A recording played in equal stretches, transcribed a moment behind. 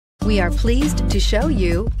We are pleased to show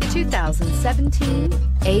you the 2017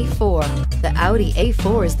 A4. The Audi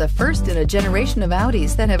A4 is the first in a generation of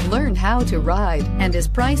Audis that have learned how to ride and is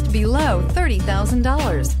priced below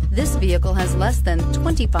 $30,000. This vehicle has less than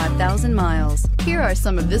 25,000 miles. Here are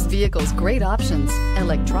some of this vehicle's great options: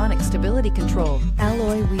 electronic stability control,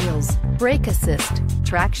 alloy wheels, brake assist,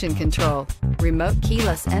 traction control, remote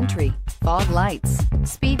keyless entry, fog lights,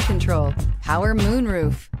 speed control, power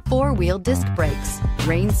moonroof, four-wheel disc brakes,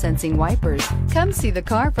 rain-sensing wipers. Come see the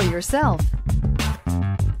car for yourself.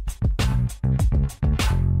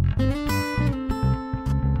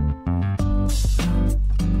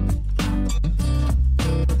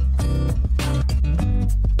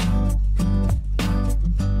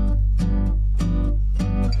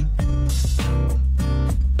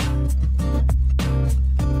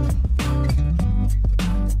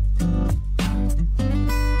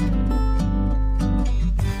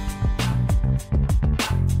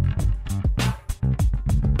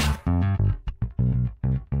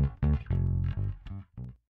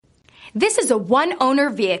 This is a one-owner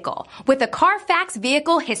vehicle with a CARFAX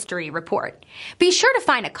Vehicle History Report. Be sure to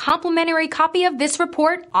find a complimentary copy of this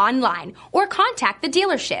report online or contact the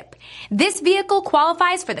dealership. This vehicle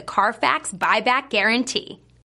qualifies for the CARFAX Buyback Guarantee.